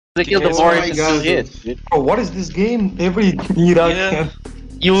They kill the Oh board my in God, 2 hits. Bro, what is this game? Every Iraq Yeah. can. So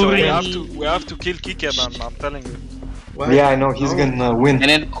Yuri. we have to kill Kike, man. I'm telling you. Why? Yeah, I know, he's No. gonna win.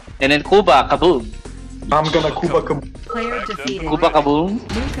 And then Kuba, kaboom. I'm gonna Kuba kaboom. Player defeated. Kuba kaboom.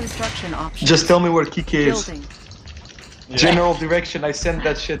 New construction options. Just tell me where Kike is. Building. General direction, I sent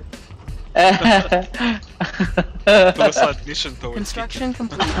that shit. Suicide mission towards Construction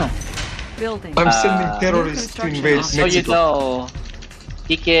complete. Building. I'm sending Uh, terrorists to New invade construction So you Mexico. know,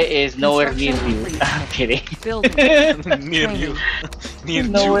 Kike is nowhere near Construction you. complete. I'm kidding. Building. Kike. Near you. Near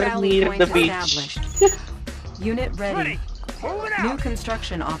Nowhere you. Rally near point the beach. established. Unit ready. Ready. Moving out. New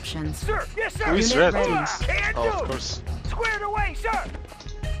construction options. Sir, yes, sir. Who is Unit red? ready. Can't Oh, do of it. course. Squared away, sir.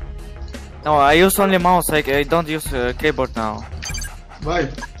 No, I use only mouse, like I don't use keyboard now. Why?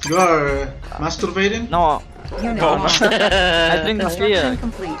 You are masturbating? No, Unit Oh, lost. I drink Construction beer.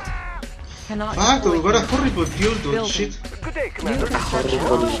 complete. Cannot Fuck, deploy what a unit. horrible build, dude. Building. Shit. Good day, New Commander. construction With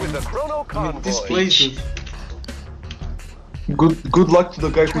the options. Chrono I mean, this Convoy. place, dude. Good luck to the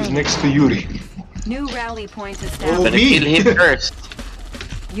guy who's next to Yuri. New rally point Oh, established. Better me. kill him first.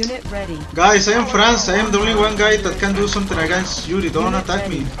 Unit ready. Guys, I am France. I am the only one guy that can do something against Yuri. Don't Unit attack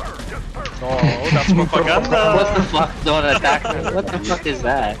me. Oh, that's propaganda. What the fuck? Don't attack me. What the fuck is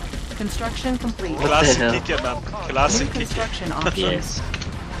that? Construction complete. Classic hell? Kike, man. New Classic Kike. construction options. Yes.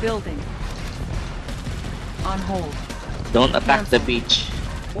 Building. On hold. Don't attack the beach.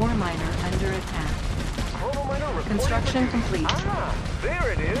 Ore miner under attack. Chrono Miner reporting Construction for duty. complete. Ah,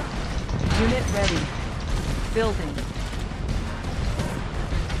 there it is. Unit ready. Building.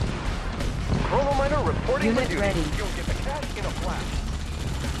 Chrono Miner reporting Unit for duty. ready. You'll get the cash in a flash.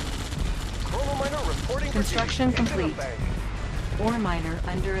 Chrono Miner reporting Construction for duty. Into the complete. bank. Ore miner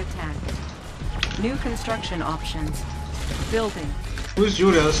under attack. New construction options. Building. Who's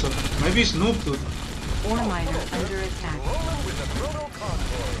Yuri also? Maybe Snoop, dude. Ore miner under attack. Rolling with the Chrono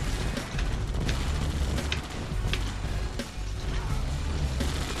Convoy.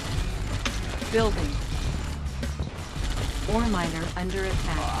 Building. Ore miner under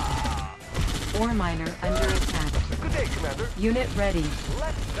attack. Ore miner under attack. Good day, Commander. Unit ready.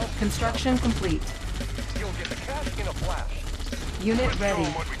 Let's go. Construction complete. You'll get the cash in a flash. Unit ready.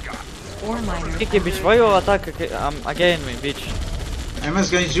 What we got. Ore miner Kiki, under bitch, why you attack. attack again me, bitch? I'm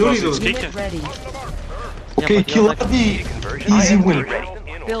against Yuri, Because it's dude. Unit ready. Okay, but kill you're like- Adi. Conversion. Easy IFV win. ready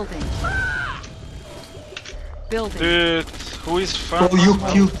in order. Building. Building. Dude, who is Bro,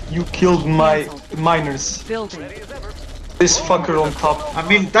 France? you killed my miners. Building. This fucker on top. I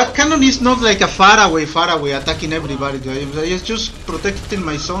mean, that cannon is not like a far away attacking everybody, dude. It's just protecting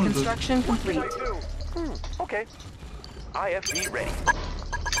my zone, dude. Construction complete. Okay. IFV ready.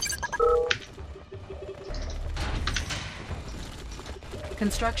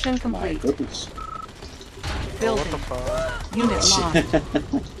 Construction complete. Building. fuck? Unit lost.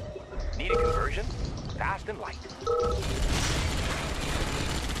 Need a conversion? Fast and light.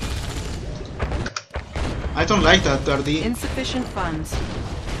 I don't like that, RD. Insufficient funds.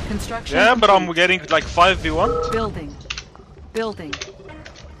 Construction Yeah, but I'm complete. getting like 5v1. Building. Building. Good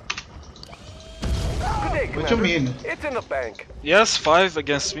day, Commander. What you mean? It's in the bank. Yes, 5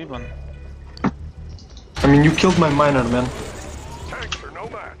 against me, man. I mean, you killed my miner, man. Tanks are no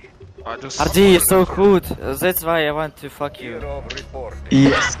match. I just... RD is so good, that's why I want to fuck you. Unit of report.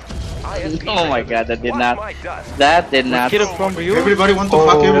 Yes. IFV Oh my ready. god, that did Watch not. my dust. That did not. Kill from you? Everybody want to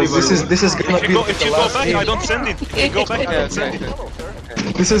fuck Oh, everybody. this is gonna If be you like go the last back, I game. don't send it. If you go back, I don't send it.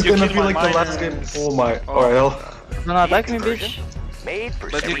 This is You gonna kill be my like the last game. miners. Oh my. Well. No, no, attack me, bitch. Made for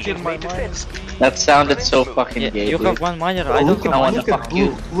But you speed. kill my Made to miners. fit. That sounded so fucking Yeah, gay. you dude. have one miner, I don't Look have I one. wanna look at fuck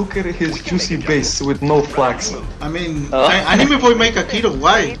you. look at his juicy base with no flags. I mean, Oh. Anime Boy make a kilo,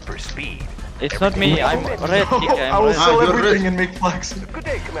 why? Made for speed. It's not me, I'm red, Kiki, I I'm will red. sell you're everything red. and make flags. Good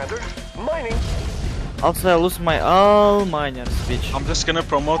day, Commander. Mining. Also, I lose my all miners, bitch. I'm just gonna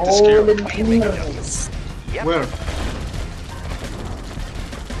promote this gear. Yep. Where?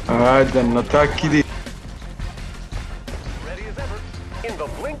 Alright then, attack Kitty. Ready as ever. In the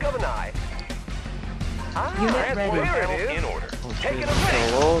blink of an eye. Ah, Unit and ready. there it is. In order. Taking a A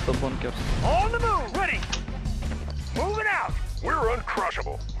lot of bunkers. On the move. Ready. Moving out. We're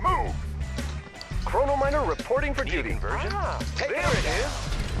uncrushable. Move. Chrono Miner reporting for duty. Conversion. Ah, there it is.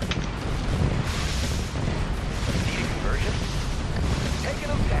 Need a conversion. Taking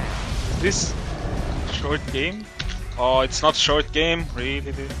them down. This short game? Oh, it's not short game, really,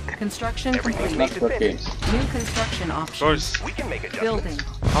 dude. Construction Everything's complete. made to fit. New construction Of options. course. We can make adjustments. Building.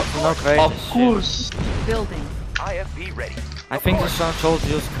 Also, no crates. Of course. Building. IFV ready. I think this one should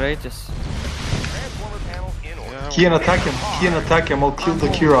use crates. Transformer panels in order. Kian attack him. Kian attack him. I'll kill the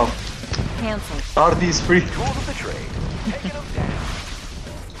Kirov. Cancelled. RD is free. Tools of the trade. Taking them down.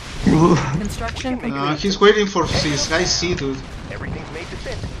 Construction complete. He's waiting for his high C, dude. Everything's made to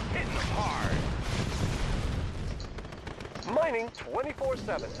fit. Hitting them hard. Mining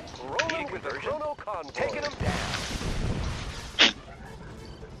 24/7. Rolling with the chrono convoy. Taking them down.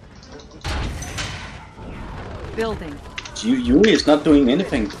 Building. Yuri is not doing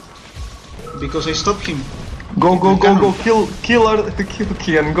anything. Because I stopped him. Go, kill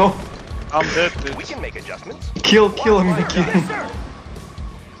Kian, go. I'm dead, We bitch. can make adjustments. Kill him, Kian.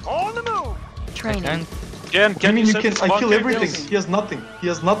 On the move. Training. Can I mean, you you set can. this I kill bunker? everything. He has nothing.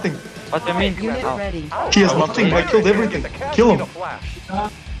 What do you mean? Unit Oh. ready. He has nothing. I killed everything. Kill him.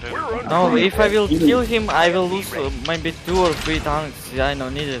 No, if I will kill him, I will lose maybe 2 or 3 tanks. Yeah, I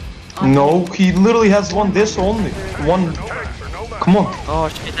don't need it. No, he literally has one this only. One. Come on. Oh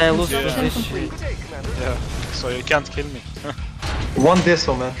shit, I lose Construction this. complete. Yeah, so you can't kill me. One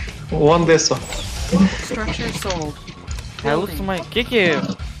deso, man. One deso. Structure sold. I lose my Kiki.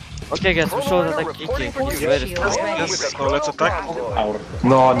 Okay guys, we should attack Kiki. He's very Shield strong. ready. Yes, so let's attack.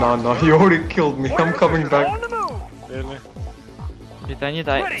 No. You already killed me. I'm coming back. Really? Wait,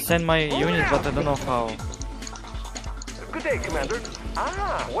 I send my unit, but I don't know how. Good day, Commander.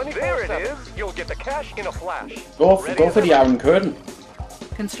 There it is. You'll get the cash in a flash. Go for the Iron Curtain.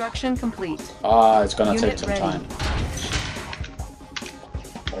 Construction complete. Ah, it's gonna Unit take some ready. time.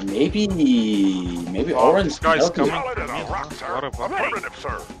 Or maybe Oh, Orange this guy's can help coming. you. What about? Affirmative,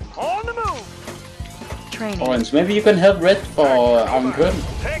 sir. On the move. Training. Orange, maybe you can help Red for Iron Curtain.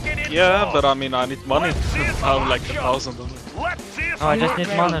 Taking it. Yeah, but I mean, I need money. I have like 1,000 of it. Let's see Oh, I just need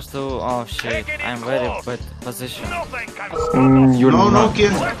manners to. Oh shit, I'm very bad position. You're No, not. Kian.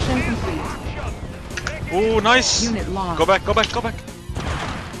 Construction complete. Oh, nice! Unit lost. Go back.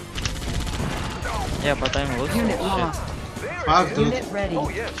 Yeah, but I'm losing. Unit Shit. lost. Fuck, dude. Unit ready. Oh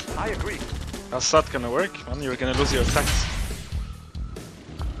yes, I agree. How's that gonna work, man? You're gonna lose your attacks.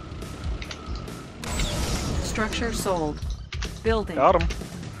 Structure sold. Building. Got him.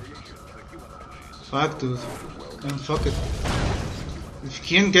 Fuck, dude. Fuck it. If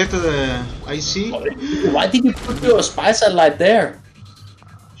Kian get the IC. Why did you put your spy satellite there?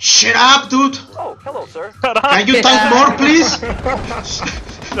 Shut up, dude! Oh, hello, sir. Can you talk more, please?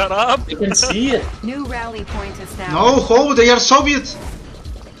 Shut up! You can see it. New rally point established. No, how? They are Soviet!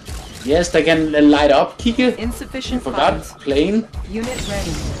 Yes, they can light up, Kike. Insufficient Forgot funds. plane. Unit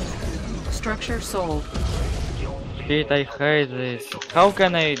ready. Structure sold. Shit, I hate this. How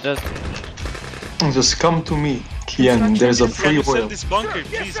can I just. come to me, Kian. There's a Can free you sell oil. this bunker?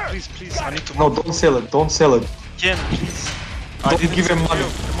 Please. I need to No, don't sell it. Don't sell it. Ken, please. Don't didn't give him sell money. you.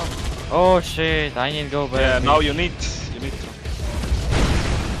 Come on. Oh shit, I need to go back. Yeah, now you need to.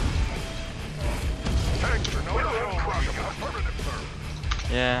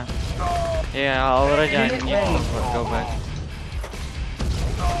 Yeah. Yeah, already I Unit need ready. to go back.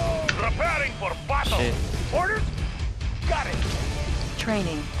 Preparing for battle. Shit. Orders? Got it.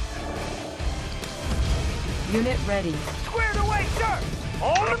 Training. Unit ready. Squared away, sir.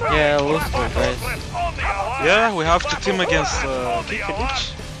 On the move. Yeah, lose the guys. On the allied. Yeah, we have to team against Kiki,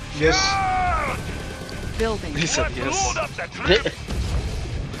 bitch. Yes. Building. He said Load yes. up the troops.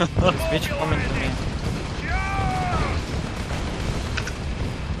 Which coming to me?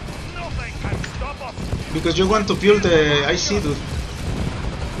 Nothing can stop us. Because you want to build the IC, dude.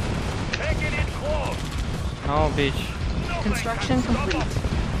 Taking it close. No, bitch. Construction complete.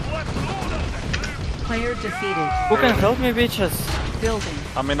 Let's load up the troops. Player defeated. Who can help me, bitches? Building.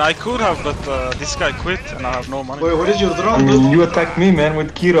 I mean, I could have, but this guy quit and I have no money. Wait, what is your I drone, mean, dude? you attacked me, man,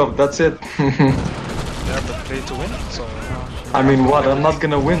 with Kirov. That's it. They have to play to win, so. I mean, what? I'm not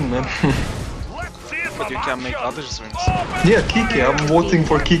gonna win, man. Let's see But you can make others win. Yeah, Kike. I'm voting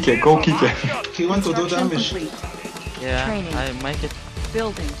for Kike. Go, Kike. He want to do Construction damage. complete. Yeah, Training. I make it.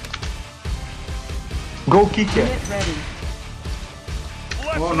 Building. Go, Kike. Unit ready.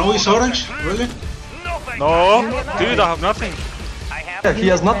 Oh, no, he's orange? Really? No, dude, I have nothing. Yeah, he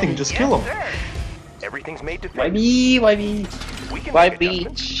has nothing. Just kill him. Everything's made to Why fit. me? Why me? We can Why make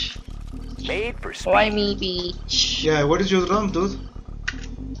adjustments. beach? Made for speed. Why me beach? Yeah, what is your drone, dude?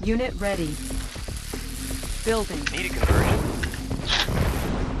 Unit ready. Building. Need a conversion.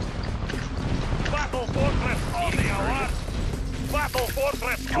 Battle fortress on the alert. Battle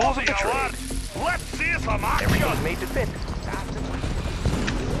fortress on the alert. Let's see some action. Everything's made to fit.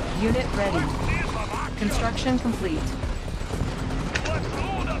 Unit ready. Construction complete. Let's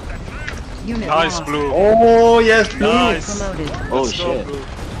load up the troops. Unit Nice, lost. blue. Oh, yes, blue. Nice. Promoted. Oh Let's go, shit. blue.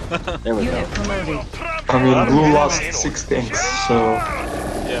 There we go. Unit promoted. I mean, blue lost 6 tanks, so...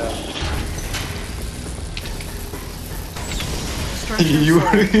 Yeah.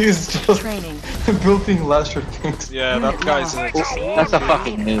 Yuri is just Training. building lasher things. Yeah, that guy's That's a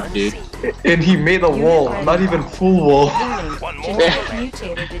fucking noob, dude. And he made a wall, not even full wall. Warning. Genetic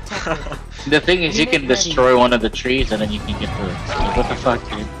mutator detected. The thing is, you can destroy one of the trees and then you can get the. What the fuck,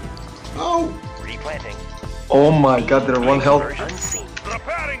 dude? Oh! Replanting. Oh my god, they're one health. Unseen.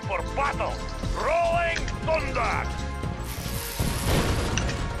 Preparing for battle. Rolling thunder.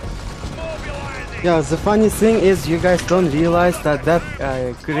 Mobilizing. Yeah, the funny thing is you guys don't realize that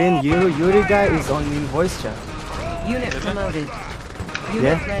green Yuri guy is on in voice chat. Unit promoted. Unit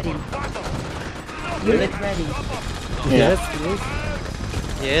Yeah. ready. Unit ready. Yes, please.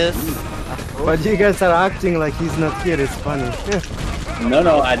 Yes. But you guys are acting like he's not here, it's funny.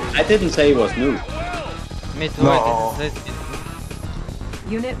 No, I didn't say he was new. Me too. No. I didn't say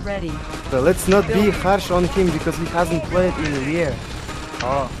it. Unit ready. So let's not be harsh on him because he hasn't played in a year.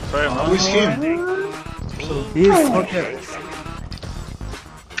 Oh, fair enough. Who is him? He's okay.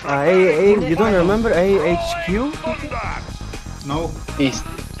 You don't remember AHQ? No. It's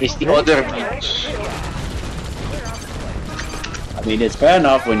the other bitch. I mean, it's fair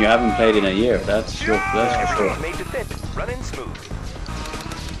enough when you haven't played in a year. That's for sure. Made to fit. Running smooth.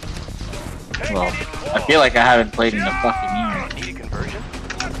 Well, I feel like I haven't played in a fucking year. Need a conversion?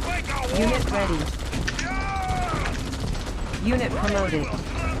 Unit ready. Unit promoted.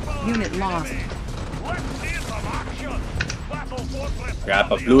 Unit lost. Yeah,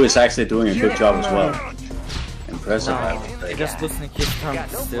 but Blue is actually doing a good job as well. Impressive, I would No, say. just losing his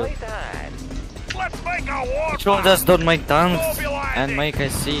tanks still. Let's make a war. Troll just don't make tanks and make I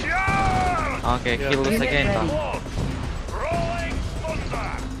see. Okay, he lose Unit again ready. now. Rolling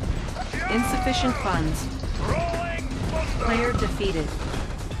thunder. Insufficient funds. Rolling thunder. Player defeated.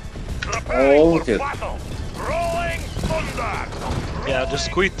 Oh, okay. Battle. Rolling thunder. Yeah,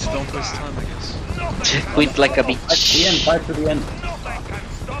 just quit. Don't waste time, I guess. Quit like a The bitch. end, fight to the end.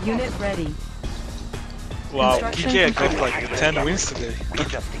 Unit ready. Wow, Construction Kike got complete. like 10 wins today.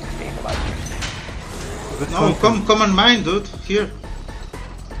 Adjusting stabilizer. No, come on mine, dude. Here.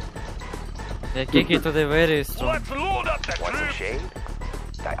 Yeah, kick it to the very strong. Let's load up the Want some troops. shade?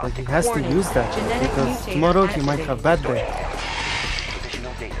 But he has to Warning. use that Genetic because mutator tomorrow he might have bad day.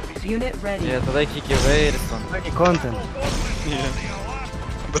 Additional data received. Unit ready. Yeah, today kick you very strong. Any content. Yeah.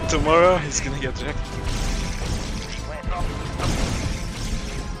 But tomorrow he's gonna get wrecked.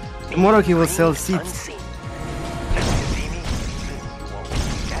 Tomorrow he will sell seeds. Unseen. See me?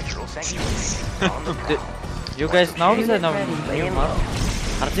 Natural sanctuary. You guys know the Unit new ready. map?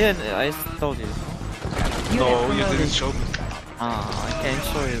 RT, I told you. Unit No, you promoted. didn't show me. Ah, I can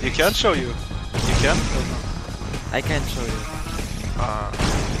show you. You can show you. You can? I can show you.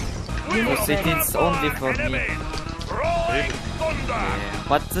 Unit Because it ready. is only for me. Rolling thunder. Yeah.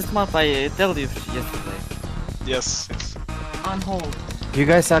 But this map I told you yesterday. Yes, yes. On hold. You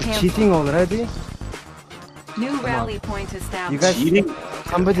guys are Cancel. cheating already? New rally point established. You guys, Cheating?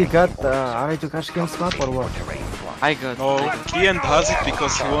 somebody got RA to Cash Games map or what? I got. No, Kian has it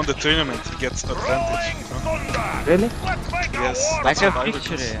because he won the tournament. He gets advantage, you know? Really? Yes, I that's have what I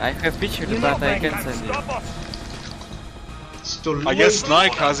picture. would I have picture, but I can send you. It's too late. I guess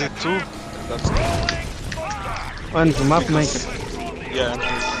Nike has it too. That's And the map maker. yeah, and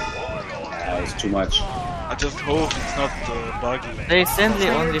It's too much. I just hope it's not buggy. They send me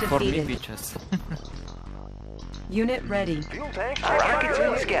Player only for me defeated. pictures. Unit ready. Fuel tank. Rockets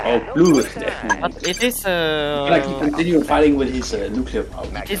in the sky. Oh, Blue. But it is Like he continued fighting with his nuclear power.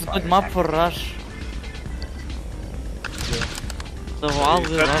 it is good map for rush. So all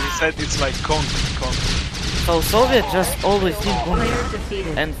the He said it's like con. so Soviet just always need Player bunker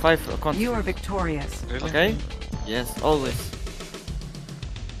defeated. and 5 con. You are victorious. Really? Okay? Yes, always.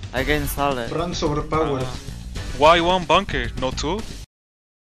 Against Halle. Runs overpowered. Why one bunker, no two?